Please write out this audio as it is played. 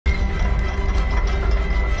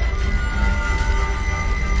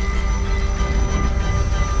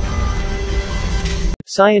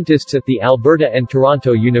Scientists at the Alberta and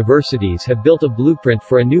Toronto universities have built a blueprint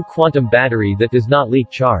for a new quantum battery that does not leak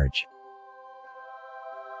charge.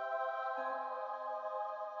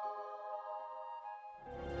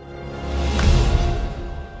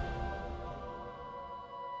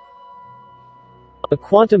 A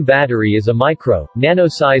quantum battery is a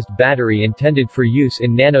nano-sized battery intended for use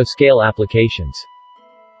in nanoscale applications.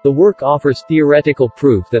 The work offers theoretical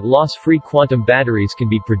proof that loss-free quantum batteries can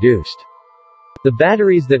be produced. The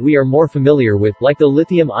batteries that we are more familiar with, like the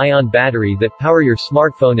lithium-ion battery that power your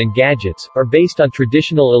smartphone and gadgets, are based on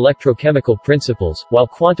traditional electrochemical principles, while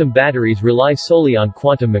quantum batteries rely solely on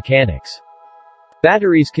quantum mechanics.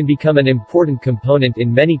 Batteries can become an important component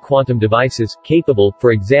in many quantum devices, capable,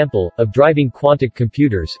 for example, of driving quantum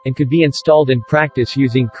computers, and could be installed in practice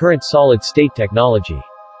using current solid-state technology.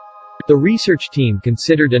 The research team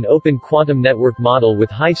considered an open quantum network model with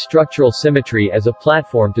high structural symmetry as a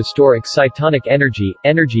platform to store excitonic energy,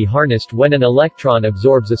 energy harnessed when an electron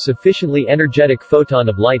absorbs a sufficiently energetic photon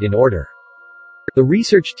of light in order. The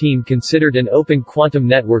research team considered an open quantum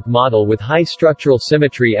network model with high structural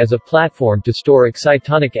symmetry as a platform to store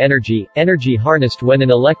excitonic energy, energy harnessed when an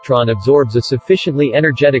electron absorbs a sufficiently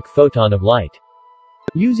energetic photon of light.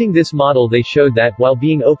 Using this model, they showed that, while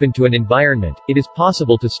being open to an environment, it is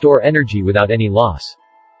possible to store energy without any loss.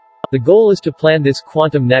 The goal is to plan this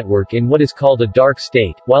quantum network in what is called a dark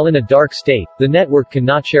state. While in a dark state, the network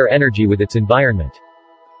cannot share energy with its environment.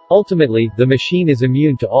 Ultimately, the machine is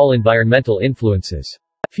immune to all environmental influences.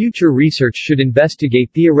 Future research should investigate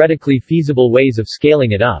theoretically feasible ways of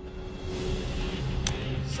scaling it up.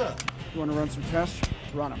 Sir, you want to run some tests?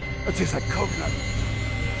 Run them. It tastes like coconut.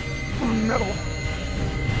 Metal.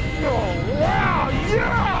 Oh, wow,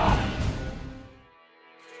 yeah!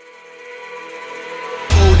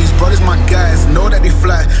 These brothers my guys, know that they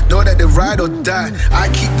fly, know that they ride or die. I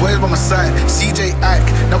keep boys by my side, CJ Ike,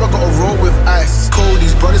 now I gotta roll with ice.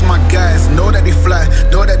 These brothers my guys, know that they fly,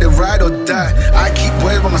 know that they ride or die. I keep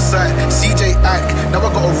boys by my side, CJ Ike, now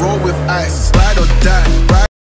I gotta roll with ice. Ride or die, ride.